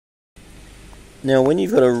Now when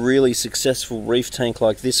you've got a really successful reef tank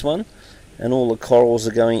like this one, and all the corals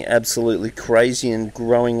are going absolutely crazy and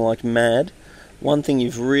growing like mad, one thing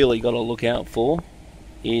you've really got to look out for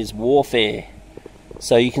is warfare.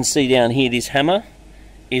 So you can see down here this hammer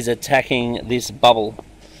is attacking this bubble.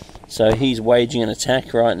 So he's waging an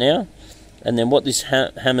attack right now, and then what this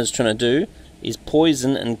hammer's trying to do is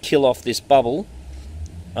poison and kill off this bubble,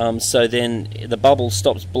 so then the bubble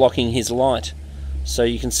stops blocking his light. So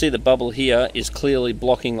you can see the bubble here is clearly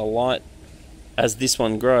blocking the light as this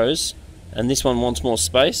one grows, and this one wants more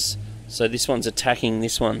space, so this one's attacking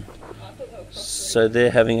this one. So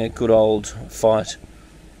they're having a good old fight.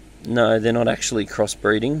 No, they're not actually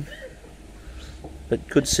crossbreeding, but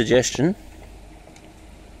good suggestion.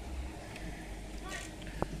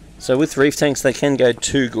 So with reef tanks they can go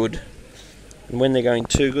too good, and when they're going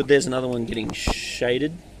too good, there's another one getting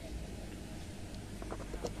shaded.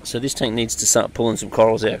 So this tank needs to start pulling some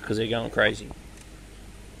corals out because they're going crazy.